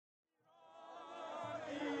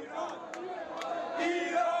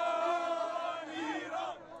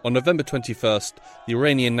On November 21st, the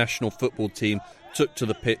Iranian national football team took to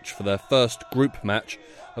the pitch for their first group match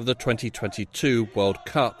of the 2022 World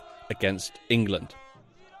Cup against England.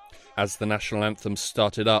 As the national anthem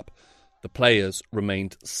started up, the players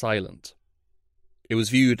remained silent. It was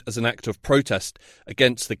viewed as an act of protest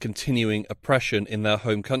against the continuing oppression in their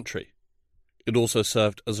home country. It also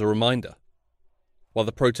served as a reminder. While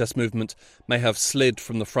the protest movement may have slid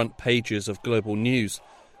from the front pages of global news,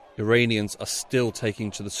 Iranians are still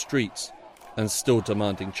taking to the streets and still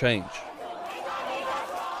demanding change.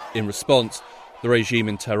 In response, the regime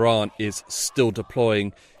in Tehran is still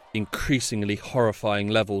deploying increasingly horrifying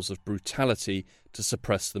levels of brutality to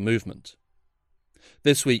suppress the movement.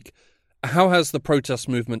 This week, how has the protest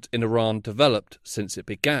movement in Iran developed since it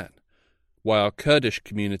began? Why are Kurdish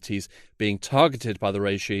communities being targeted by the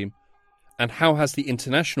regime? And how has the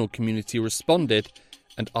international community responded,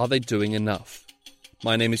 and are they doing enough?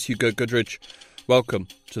 My name is Hugo Goodridge. Welcome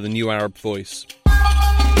to the New Arab Voice.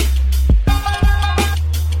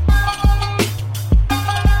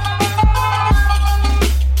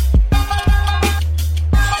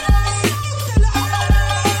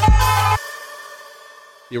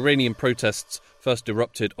 The Iranian protests first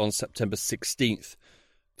erupted on September 16th.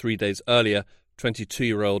 3 days earlier,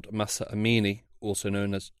 22-year-old Mahsa Amini, also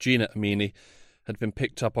known as Gina Amini, had been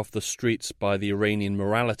picked up off the streets by the Iranian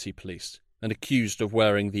morality police and accused of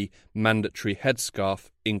wearing the mandatory headscarf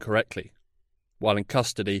incorrectly. While in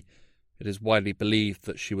custody, it is widely believed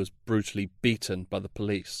that she was brutally beaten by the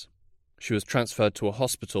police. She was transferred to a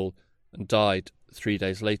hospital and died 3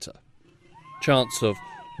 days later. Chants of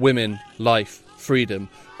women, life, freedom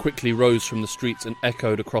quickly rose from the streets and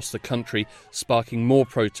echoed across the country, sparking more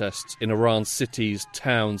protests in Iran's cities,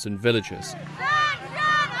 towns and villages.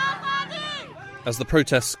 As the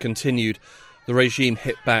protests continued, the regime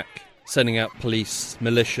hit back, sending out police,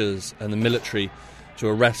 militias and the military to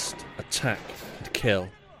arrest, attack and kill.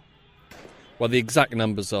 While the exact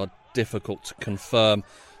numbers are difficult to confirm,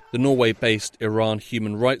 the Norway-based Iran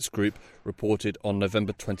Human Rights Group reported on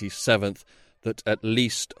November 27th that at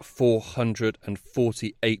least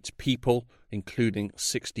 448 people, including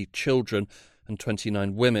 60 children and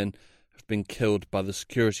 29 women, have been killed by the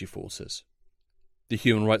security forces. The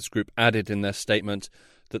Human Rights Group added in their statement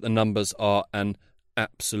that the numbers are an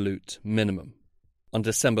absolute minimum. On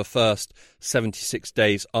December 1st, 76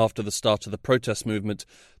 days after the start of the protest movement,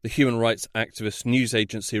 the human rights activist news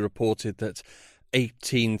agency reported that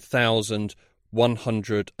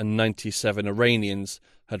 18,197 Iranians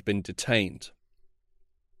had been detained.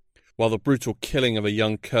 While the brutal killing of a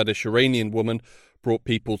young Kurdish Iranian woman brought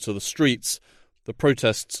people to the streets, the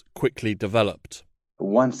protests quickly developed.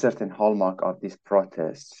 One certain hallmark of these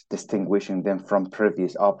protests, distinguishing them from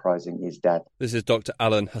previous uprising, is that... This is Dr.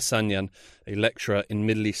 Alan Hassanian, a lecturer in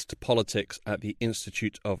Middle East politics at the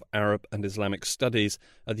Institute of Arab and Islamic Studies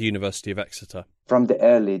at the University of Exeter. From the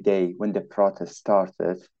early day when the protest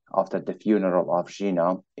started, after the funeral of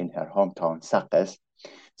Gina in her hometown, Saqqez,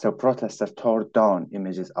 so protesters tore down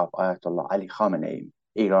images of Ayatollah Ali Khamenei,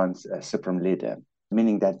 Iran's supreme leader,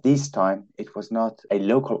 meaning that this time it was not a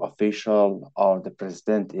local official or the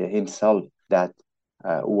president himself that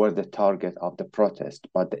were the target of the protest,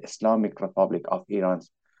 but the Islamic Republic of Iran's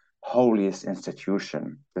holiest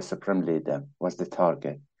institution, the supreme leader, was the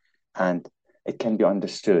target. And it can be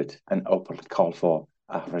understood an open call for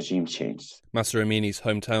a regime change. Mahsa Amini's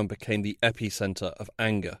hometown became the epicenter of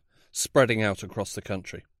anger, spreading out across the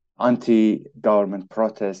country. Anti-government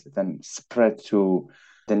protests then spread to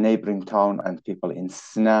the neighboring town and people in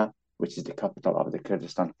Sna, which is the capital of the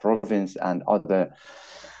Kurdistan province, and other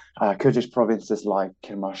Kurdish provinces like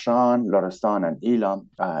Kermanshah, Lorestan and Ilam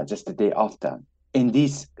just the day after. In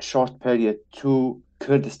this short period, two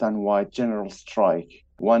Kurdistan-wide general strike,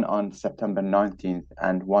 one on September 19th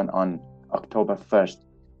and one on October 1st,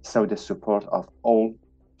 saw the support of all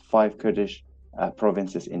 5 Kurdish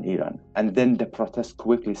provinces in Iran. And then the protest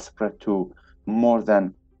quickly spread to more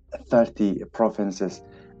than 30 provinces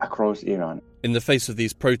across Iran. In the face of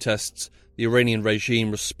these protests, the Iranian regime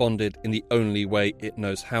responded in the only way it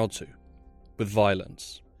knows how to, with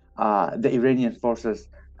violence. The Iranian forces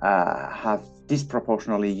have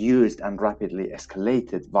disproportionately used and rapidly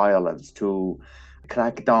escalated violence to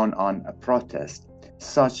crack down on a protest.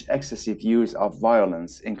 Such excessive use of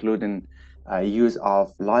violence, including use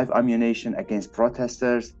of live ammunition against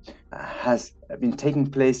protesters, has been taking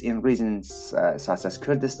place in regions such as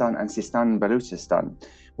Kurdistan and Sistan and Balochistan,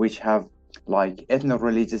 which have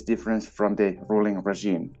ethno-religious difference from the ruling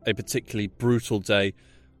regime. A particularly brutal day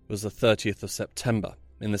was the 30th of September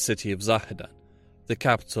in the city of Zahedan, the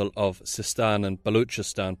capital of Sistan and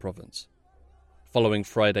Balochistan province. Following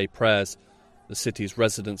Friday prayers, the city's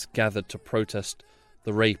residents gathered to protest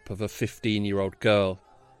the rape of a 15-year-old girl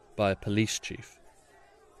by a police chief.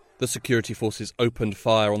 The security forces opened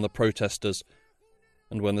fire on the protesters,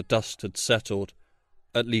 and when the dust had settled,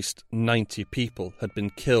 at least 90 people had been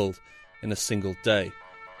killed in a single day,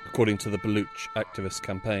 according to the Baluch activist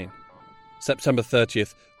campaign. September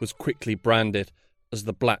 30th was quickly branded as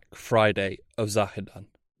the Black Friday of Zahedan.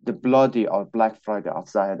 The bloody or Black Friday of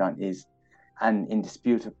Zahedan is an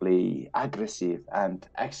indisputably aggressive and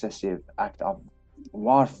excessive act of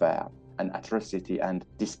warfare and atrocity and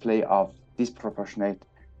display of disproportionate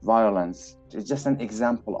violence. It's just an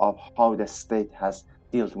example of how the state has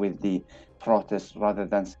dealt with the protests rather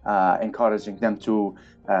than encouraging them to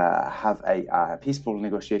have a peaceful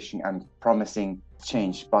negotiation and promising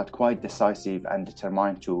change, but quite decisive and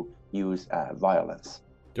determined to use violence.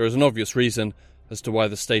 There is an obvious reason as to why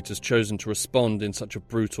the state has chosen to respond in such a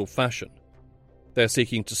brutal fashion. They are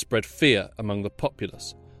seeking to spread fear among the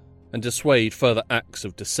populace and dissuade further acts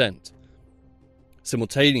of dissent.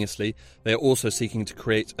 Simultaneously, they are also seeking to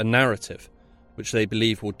create a narrative which they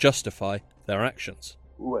believe will justify their actions.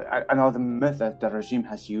 Another method the regime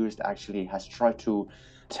has used actually has tried to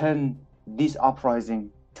turn this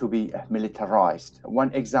uprising to be militarized.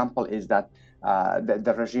 One example is that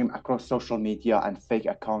the regime across social media and fake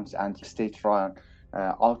accounts and state-run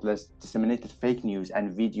outlets disseminated fake news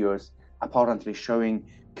and videos apparently showing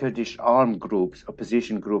Kurdish armed groups,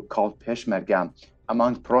 opposition group called Peshmerga,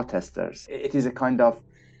 among protesters. It is a kind of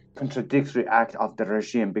contradictory act of the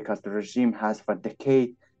regime because the regime has for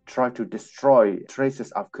decades tried to destroy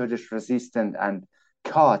traces of Kurdish resistance and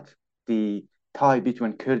cut the tie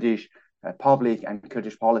between Kurdish public and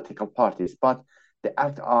Kurdish political parties. But the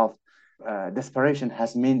act of desperation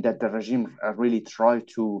has meant that the regime really tried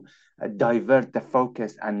to divert the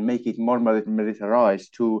focus and make it more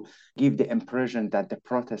militarized to give the impression that the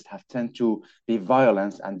protests have tended to be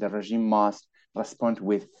violence and the regime must respond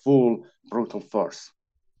with full brutal force.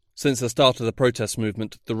 Since the start of the protest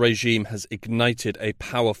movement, the regime has ignited a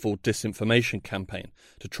powerful disinformation campaign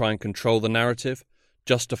to try and control the narrative,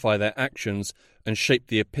 justify their actions, and shape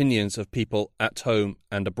the opinions of people at home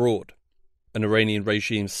and abroad. An Iranian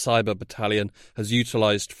regime cyber battalion has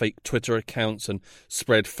utilised fake Twitter accounts and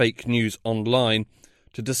spread fake news online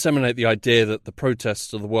to disseminate the idea that the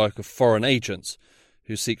protests are the work of foreign agents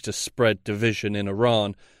who seek to spread division in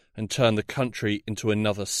Iran and turn the country into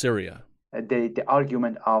another Syria. The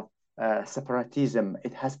argument of separatism,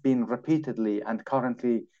 it has been repeatedly, and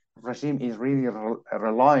currently the regime is really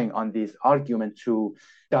relying on this argument to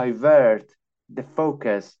divert the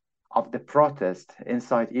focus of the protest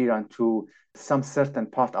inside Iran to some certain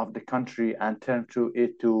part of the country and turn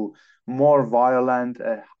it to more violent,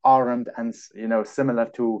 armed, and similar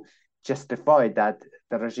to justify that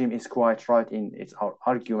the regime is quite right in its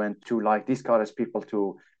argument to discourage people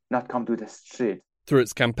to not come to the street. Through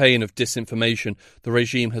its campaign of disinformation, the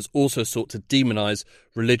regime has also sought to demonise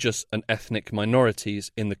religious and ethnic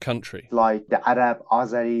minorities in the country. Like the Arab,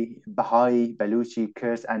 Azeri, Baha'i, Baluchi,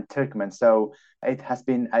 Kurds and Turkmen. So it has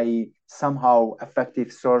been a somehow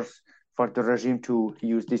effective source for the regime to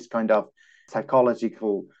use this kind of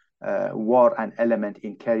psychological war and element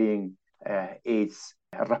in carrying its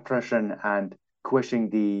repression and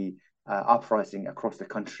quashing the uprising across the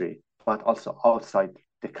country, but also outside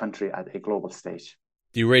the country at a global stage.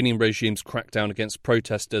 The Iranian regime's crackdown against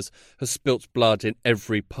protesters has spilt blood in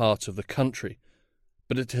every part of the country,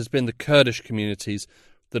 but it has been the Kurdish communities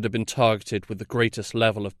that have been targeted with the greatest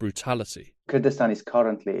level of brutality. Kurdistan is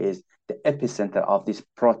currently the epicenter of this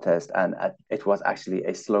protest, and it was actually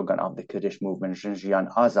a slogan of the Kurdish movement,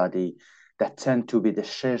 Zinjian Azadi, that tend to be the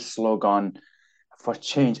shared slogan for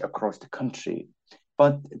change across the country.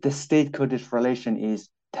 But the state-Kurdish relation is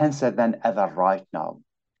tenser than ever right now.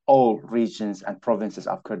 All regions and provinces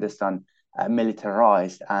of Kurdistan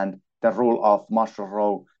militarized, and the rule of martial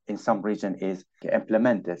law in some region is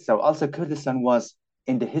implemented. So also Kurdistan was,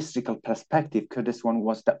 in the historical perspective, Kurdistan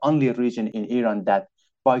was the only region in Iran that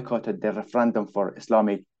boycotted the referendum for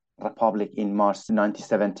Islamic Republic in March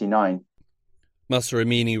 1979. Mahsa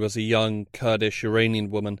Amini was a young Kurdish Iranian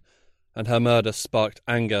woman, and her murder sparked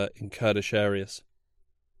anger in Kurdish areas.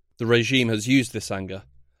 The regime has used this anger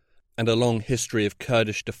and a long history of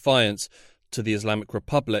Kurdish defiance to the Islamic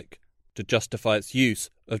Republic to justify its use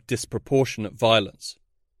of disproportionate violence.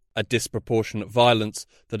 A disproportionate violence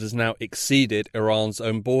that has now exceeded Iran's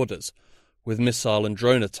own borders, with missile and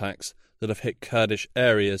drone attacks that have hit Kurdish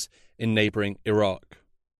areas in neighbouring Iraq.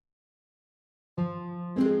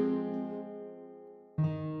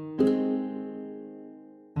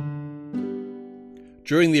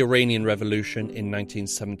 During the Iranian Revolution in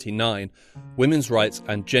 1979, women's rights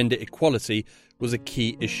and gender equality was a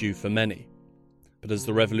key issue for many. But as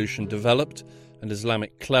the revolution developed and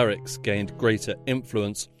Islamic clerics gained greater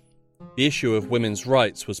influence, the issue of women's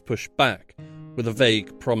rights was pushed back with a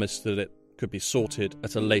vague promise that it could be sorted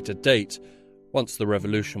at a later date once the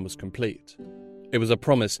revolution was complete. It was a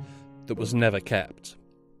promise that was never kept.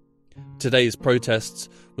 Today's protests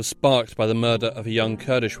were sparked by the murder of a young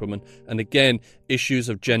Kurdish woman, and again, issues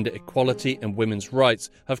of gender equality and women's rights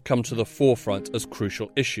have come to the forefront as crucial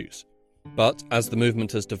issues. But as the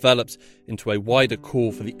movement has developed into a wider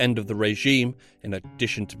call for the end of the regime, in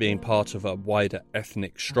addition to being part of a wider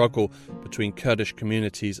ethnic struggle between Kurdish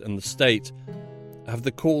communities and the state, have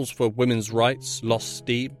the calls for women's rights lost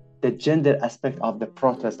steam? The gender aspect of the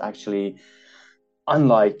protest actually,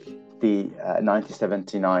 unlike the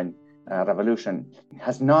 1979 revolution,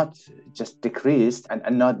 has not just decreased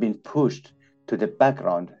and not been pushed to the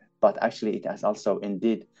background, but actually it has also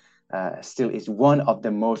indeed still is one of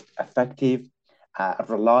the most effective,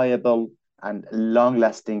 reliable, and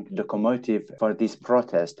long-lasting locomotive for this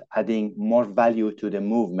protest, adding more value to the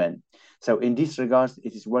movement. So in this regard,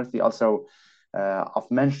 it is worthy also of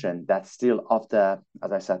mention that still after,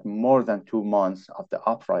 as I said, more than 2 months of the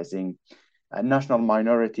uprising, national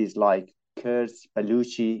minorities like Kurds,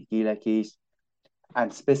 Baluchi, Gilakis,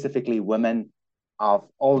 and specifically women of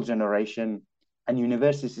all generations and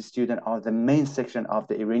university students are the main section of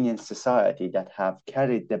the Iranian society that have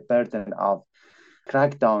carried the burden of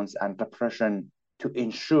crackdowns and repression to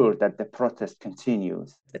ensure that the protest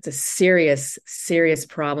continues. It's a serious, serious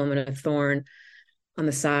problem and a thorn on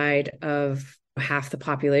the side of half the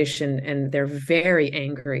population, and they're very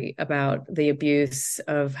angry about the abuse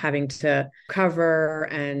of having to cover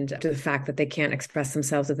and to the fact that they can't express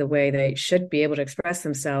themselves the way they should be able to express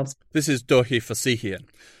themselves. This is Dohi Fasihian.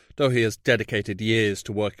 Dohi has dedicated years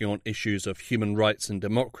to working on issues of human rights and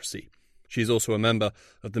democracy. She's also a member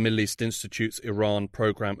of the Middle East Institute's Iran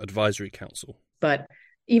Programme Advisory Council. But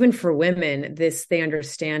even for women, they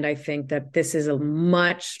understand, I think, that this is a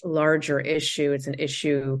much larger issue. It's an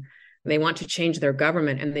issue. They want to change their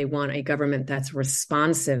government, and they want a government that's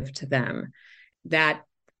responsive to them. That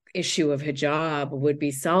issue of hijab would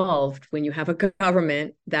be solved when you have a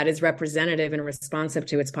government that is representative and responsive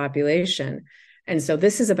to its population. And so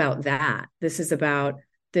this is about that. This is about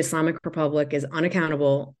the Islamic Republic is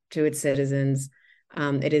unaccountable to its citizens.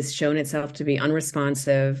 It has shown itself to be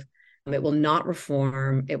unresponsive. It will not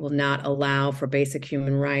reform. It will not allow for basic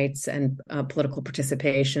human rights and political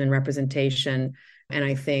participation and representation. And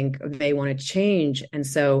I think they want to change. And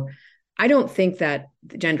so I don't think that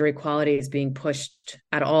gender equality is being pushed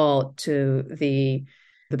at all to the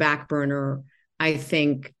back burner. I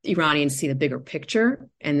think Iranians see the bigger picture,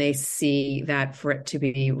 and they see that for it to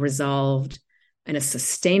be resolved in a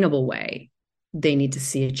sustainable way, they need to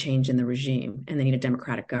see a change in the regime, and they need a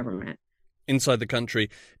democratic government. Inside the country,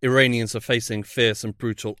 Iranians are facing fierce and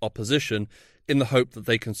brutal opposition in the hope that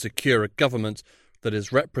they can secure a government that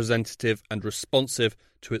is representative and responsive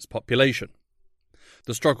to its population.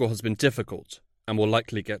 The struggle has been difficult and will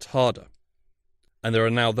likely get harder. And there are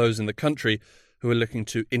now those in the country who are looking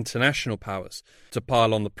to international powers to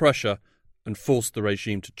pile on the pressure and force the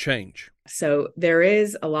regime to change. So there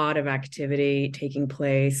is a lot of activity taking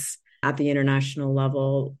place at the international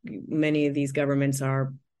level. Many of these governments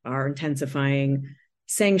are intensifying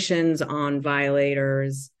sanctions on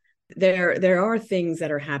violators. There are things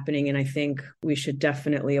that are happening, and I think we should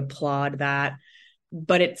definitely applaud that,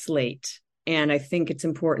 but it's late. And I think it's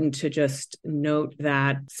important to just note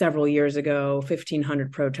that several years ago,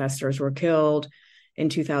 1,500 protesters were killed in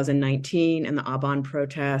 2019 in the Aban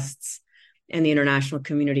protests, and the international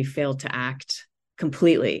community failed to act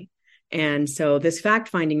completely. And so this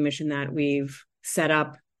fact-finding mission that we've set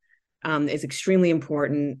up is extremely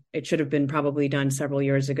important. It should have been probably done several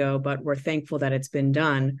years ago, but we're thankful that it's been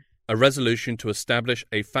done. A resolution to establish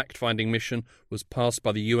a fact-finding mission was passed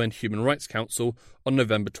by the UN Human Rights Council on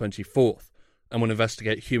November 24th and will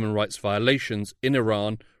investigate human rights violations in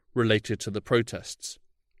Iran related to the protests.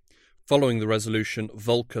 Following the resolution,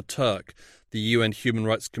 Volker Turk, the UN Human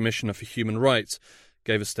Rights Commissioner for Human Rights,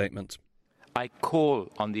 gave a statement. I call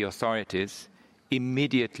on the authorities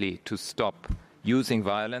immediately to stop using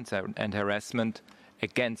violence and harassment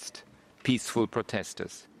against peaceful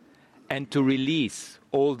protesters, and to release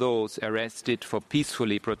all those arrested for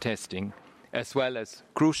peacefully protesting, as well as,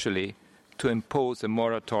 crucially, to impose a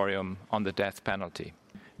moratorium on the death penalty.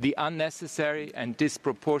 The unnecessary and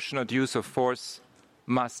disproportionate use of force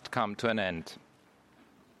must come to an end.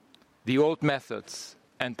 The old methods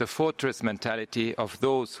and the fortress mentality of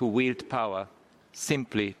those who wield power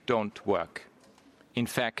simply don't work. In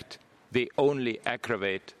fact, they only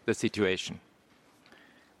aggravate the situation.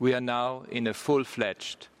 We are now in a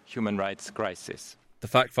full-fledged human rights crisis. The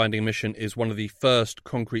fact-finding mission is one of the first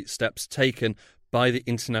concrete steps taken by the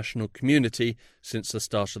international community since the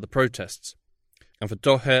start of the protests. And for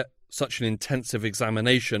Doher, such an intensive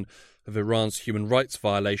examination of Iran's human rights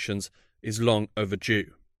violations is long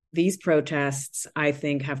overdue. These protests, I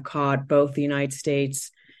think, have caught both the United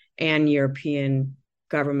States and European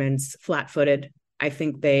governments flat-footed. I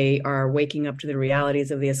think they are waking up to the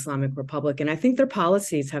realities of the Islamic Republic, and I think their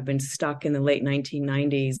policies have been stuck in the late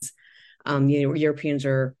 1990s. Europeans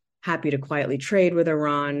are happy to quietly trade with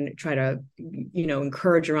Iran, try to,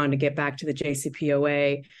 encourage Iran to get back to the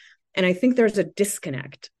JCPOA. And I think there's a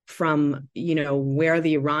disconnect from, where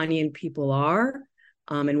the Iranian people are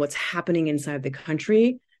and what's happening inside the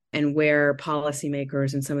country and where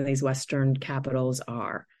policymakers in some of these Western capitals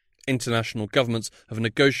are. International governments have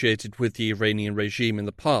negotiated with the Iranian regime in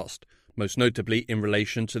the past, most notably in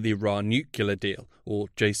relation to the Iran nuclear deal, or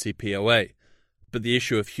JCPOA. But the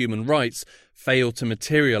issue of human rights failed to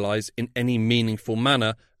materialise in any meaningful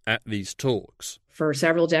manner at these talks. For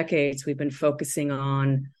several decades, we've been focusing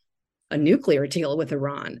on a nuclear deal with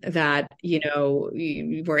Iran that,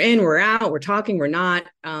 we're in, we're out, we're talking, we're not.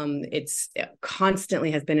 It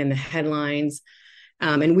constantly has been in the headlines.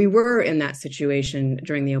 And we were in that situation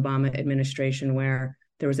during the Obama administration where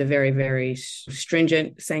there was a very, very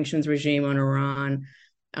stringent sanctions regime on Iran,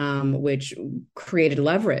 which created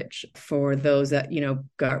leverage for those that,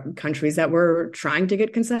 countries that were trying to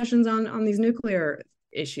get concessions on these nuclear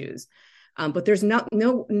issues. But there's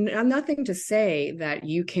nothing to say that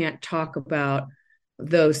you can't talk about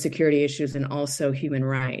those security issues and also human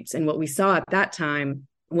rights. And what we saw at that time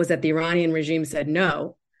was that the Iranian regime said,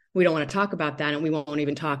 no, we don't want to talk about that, and we won't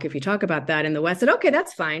even talk if you talk about that. And the West said, okay,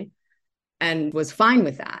 that's fine, and was fine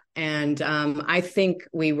with that. And I think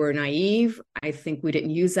we were naive. I think we didn't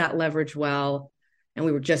use that leverage well, and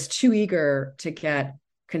we were just too eager to get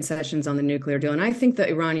concessions on the nuclear deal. And I think the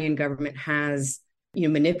Iranian government has,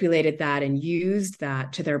 manipulated that and used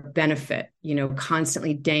that to their benefit,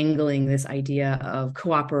 constantly dangling this idea of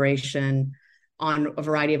cooperation on a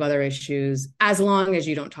variety of other issues, as long as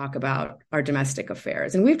you don't talk about our domestic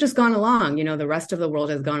affairs. And we've just gone along. The rest of the world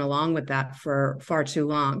has gone along with that for far too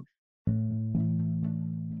long.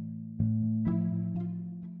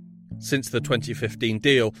 Since the 2015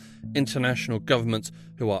 deal, international governments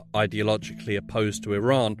who are ideologically opposed to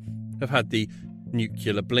Iran have had the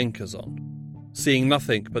nuclear blinkers on, seeing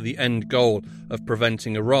nothing but the end goal of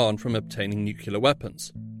preventing Iran from obtaining nuclear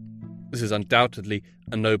weapons. This is undoubtedly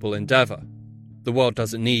a noble endeavour. The world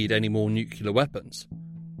doesn't need any more nuclear weapons.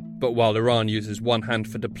 But while Iran uses one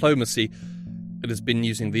hand for diplomacy, it has been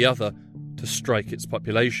using the other to strike its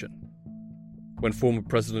population. When former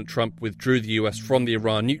President Trump withdrew the US from the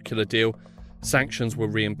Iran nuclear deal, sanctions were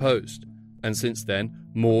reimposed, and since then,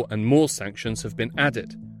 more and more sanctions have been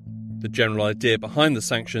added. The general idea behind the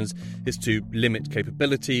sanctions is to limit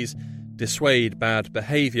capabilities, dissuade bad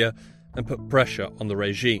behaviour, and put pressure on the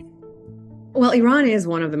regime. Well, Iran is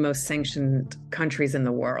one of the most sanctioned countries in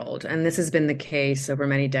the world, and this has been the case over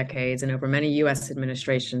many decades and over many U.S.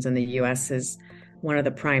 administrations, and the U.S. is one of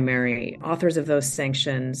the primary authors of those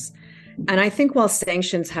sanctions. And I think while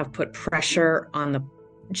sanctions have put pressure on the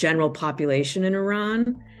general population in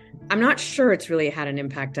Iran, I'm not sure it's really had an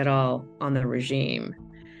impact at all on the regime.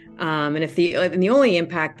 And the only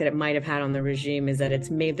impact that it might have had on the regime is that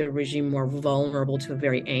it's made the regime more vulnerable to a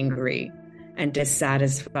very angry and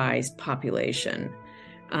dissatisfied population.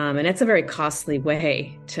 And it's a very costly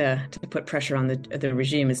way to put pressure on the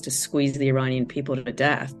regime, is to squeeze the Iranian people to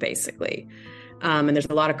death, basically. And there's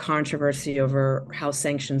a lot of controversy over how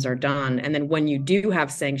sanctions are done. And then when you do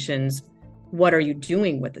have sanctions, what are you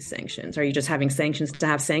doing with the sanctions? Are you just having sanctions to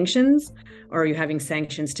have sanctions? Or are you having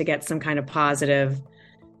sanctions to get some kind of positive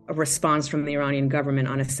response from the Iranian government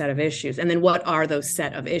on a set of issues? And then what are those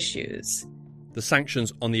set of issues? The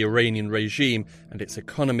sanctions on the Iranian regime and its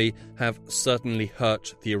economy have certainly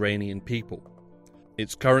hurt the Iranian people.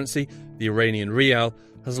 Its currency, the Iranian rial,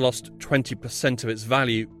 has lost 20% of its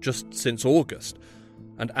value just since August,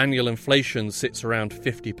 and annual inflation sits around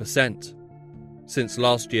 50%. Since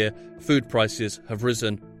last year, food prices have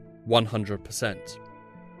risen 100%.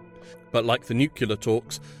 But like the nuclear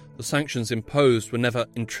talks, the sanctions imposed were never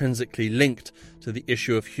intrinsically linked to the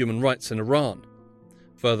issue of human rights in Iran.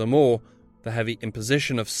 Furthermore, the heavy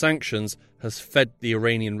imposition of sanctions has fed the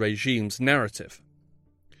Iranian regime's narrative.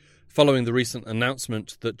 Following the recent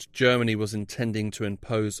announcement that Germany was intending to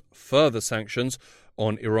impose further sanctions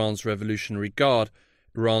on Iran's Revolutionary Guard,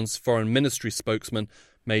 Iran's foreign ministry spokesman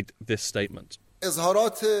made this statement.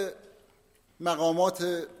 اظهارات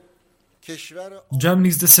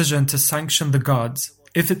Germany's decision to sanction the Guards,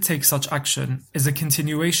 if it takes such action, is a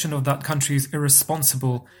continuation of that country's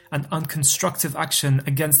irresponsible and unconstructive action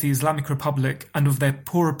against the Islamic Republic and of their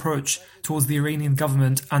poor approach towards the Iranian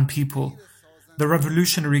government and people. The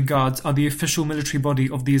Revolutionary Guards are the official military body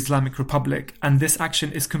of the Islamic Republic, and this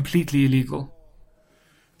action is completely illegal.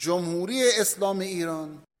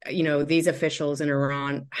 You know, these officials in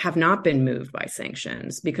Iran have not been moved by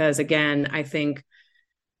sanctions because, again, I think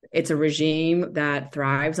it's a regime that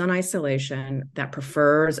thrives on isolation, that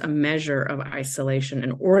prefers a measure of isolation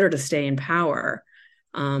in order to stay in power.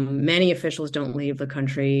 Many officials don't leave the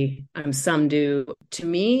country. Some do. To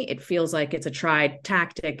me, it feels like it's a tried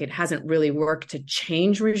tactic. It hasn't really worked to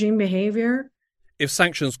change regime behavior. If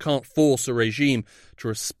sanctions can't force a regime to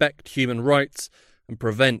respect human rights and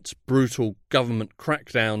prevent brutal government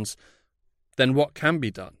crackdowns, then what can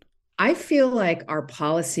be done? I feel like our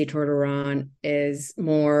policy toward Iran is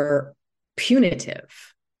more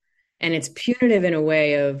punitive. And it's punitive in a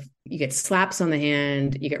way of you get slaps on the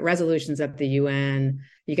hand, you get resolutions at the UN,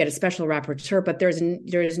 you get a special rapporteur, but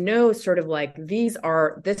there's no sort of like,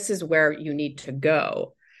 this is where you need to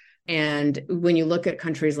go. And when you look at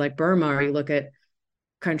countries like Burma, or you look at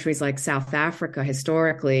countries like South Africa,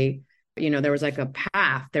 historically, there was like a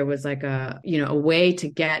path, there was like a way to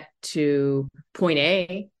get to point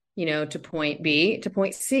A, to point B, to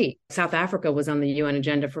point C. South Africa was on the UN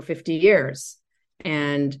agenda for 50 years.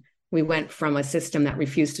 And we went from a system that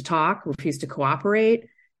refused to talk, refused to cooperate,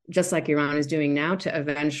 just like Iran is doing now, to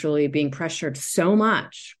eventually being pressured so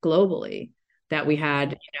much globally that we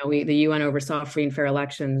had, the UN oversaw free and fair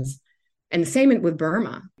elections. And the same with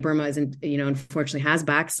Burma. Burma isn't, unfortunately has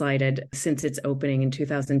backslided since its opening in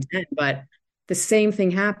 2010, but the same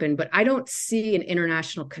thing happened. But I don't see an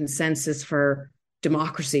international consensus for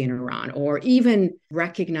democracy in Iran, or even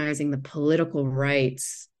recognizing the political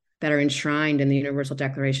rights that are enshrined in the Universal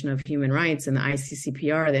Declaration of Human Rights and the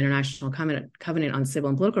ICCPR, the International Covenant on Civil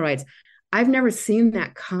and Political Rights. I've never seen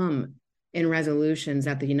that come in resolutions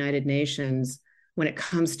at the United Nations when it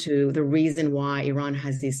comes to the reason why Iran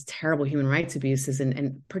has these terrible human rights abuses,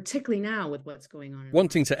 and particularly now with what's going on.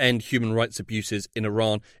 Wanting to end human rights abuses in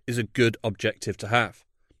Iran is a good objective to have,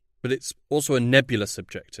 but it's also a nebulous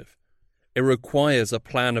objective. It requires a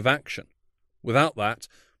plan of action. Without that,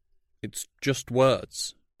 it's just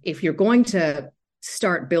words. If you're going to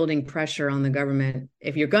start building pressure on the government,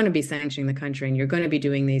 if you're going to be sanctioning the country and you're going to be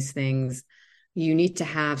doing these things, you need to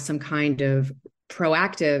have some kind of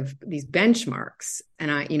proactive, these benchmarks. And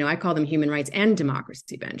I call them human rights and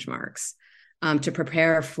democracy benchmarks, to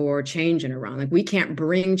prepare for change in Iran. Like, we can't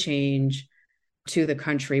bring change to the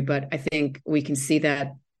country, but I think we can see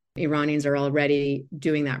that Iranians are already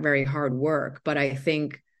doing that very hard work. But I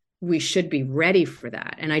think we should be ready for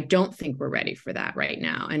that. And I don't think we're ready for that right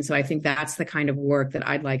now. And so I think that's the kind of work that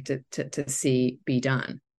I'd like to see be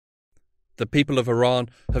done. The people of Iran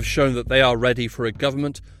have shown that they are ready for a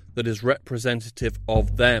government that is representative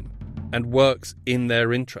of them and works in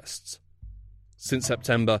their interests. Since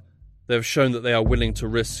September, they have shown that they are willing to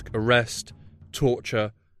risk arrest,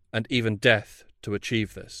 torture, and even death to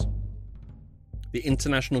achieve this. The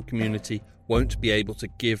international community won't be able to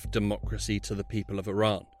give democracy to the people of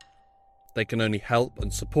Iran. They can only help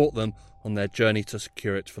and support them on their journey to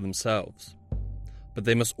secure it for themselves. But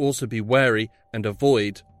they must also be wary and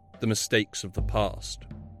avoid the mistakes of the past.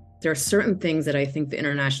 There are certain things that I think the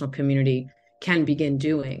international community can begin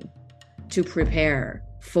doing to prepare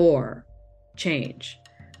for change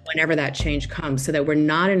whenever that change comes, so that we're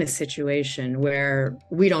not in a situation where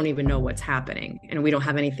we don't even know what's happening and we don't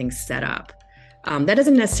have anything set up. That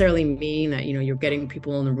doesn't necessarily mean that, you're getting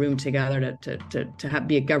people in the room together to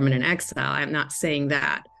be a government in exile. I'm not saying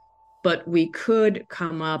that. But we could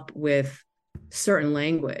come up with certain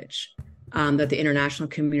language that the international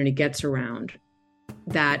community gets around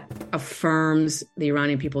that affirms the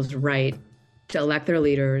Iranian people's right to elect their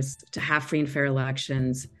leaders, to have free and fair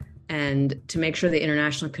elections, and to make sure the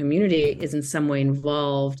international community is in some way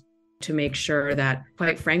involved to make sure that,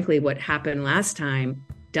 quite frankly, what happened last time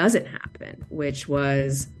doesn't happen, which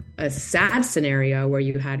was a sad scenario where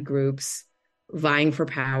you had groups vying for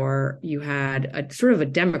power. You had a sort of a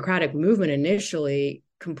democratic movement initially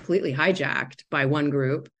completely hijacked by one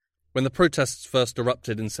group. When the protests first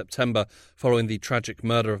erupted in September following the tragic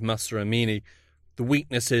murder of Mahsa Amini, the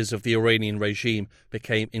weaknesses of the Iranian regime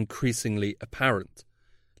became increasingly apparent,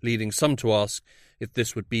 leading some to ask if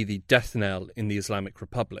this would be the death knell in the Islamic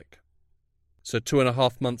Republic. So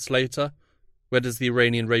 2.5 months later, where does the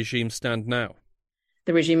Iranian regime stand now?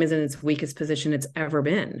 The regime is in its weakest position it's ever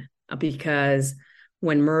been, because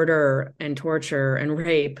when murder and torture and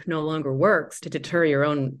rape no longer works to deter your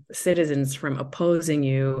own citizens from opposing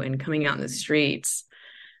you and coming out in the streets,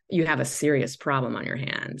 you have a serious problem on your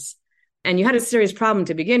hands. And you had a serious problem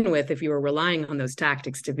to begin with if you were relying on those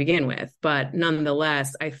tactics to begin with. But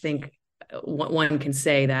nonetheless, I think one can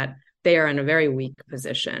say that they are in a very weak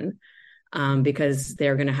position because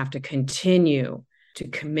they're going to have to continue to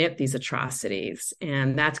commit these atrocities.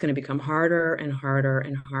 And that's going to become harder and harder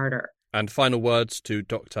and harder. And final words to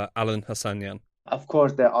Dr. Alan Hassanian. Of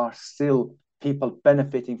course, there are still people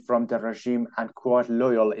benefiting from the regime and quite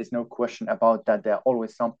loyal. Is no question about that. There are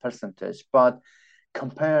always some percentage. But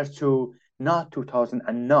compared to not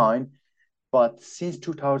 2009, but since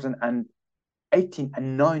 2018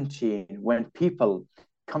 and 19, when people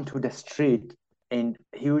come to the street in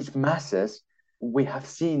huge masses, we have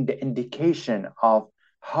seen the indication of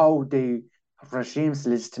how the regime's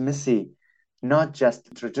legitimacy, not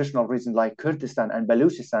just traditional regions like Kurdistan and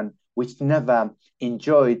Baluchistan, which never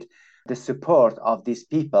enjoyed the support of these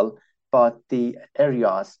people, but the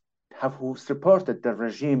areas who supported the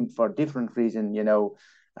regime for different reasons,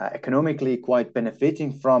 economically quite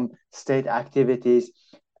benefiting from state activities.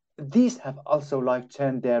 These have also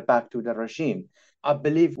turned their back to the regime. I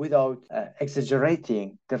believe, without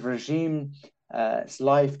exaggerating, the regime's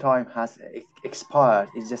lifetime has expired.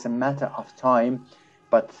 It's just a matter of time,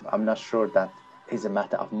 but I'm not sure that is a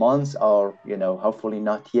matter of months or, hopefully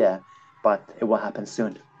not yet, but it will happen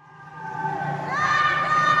soon.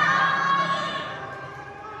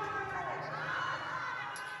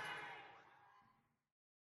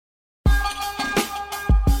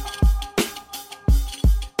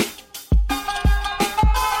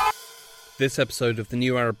 This episode of The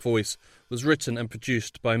New Arab Voice was written and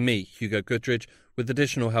produced by me, Hugo Goodridge, with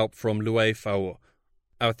additional help from Louay Faour.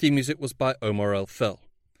 Our theme music was by Omar El Fel.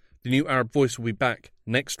 The New Arab Voice will be back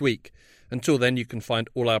next week. Until then, you can find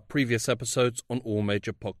all our previous episodes on all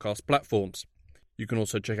major podcast platforms. You can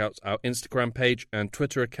also check out our Instagram page and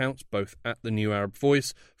Twitter accounts, both at The New Arab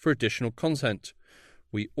Voice, for additional content.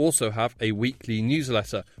 We also have a weekly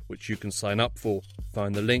newsletter, which you can sign up for.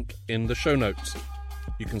 Find the link in the show notes.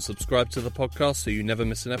 You can subscribe to the podcast so you never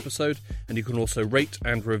miss an episode, and you can also rate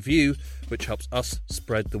and review, which helps us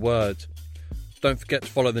spread the word. Don't forget to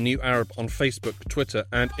follow The New Arab on Facebook, Twitter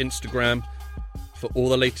and Instagram for all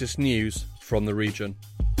the latest news from the region.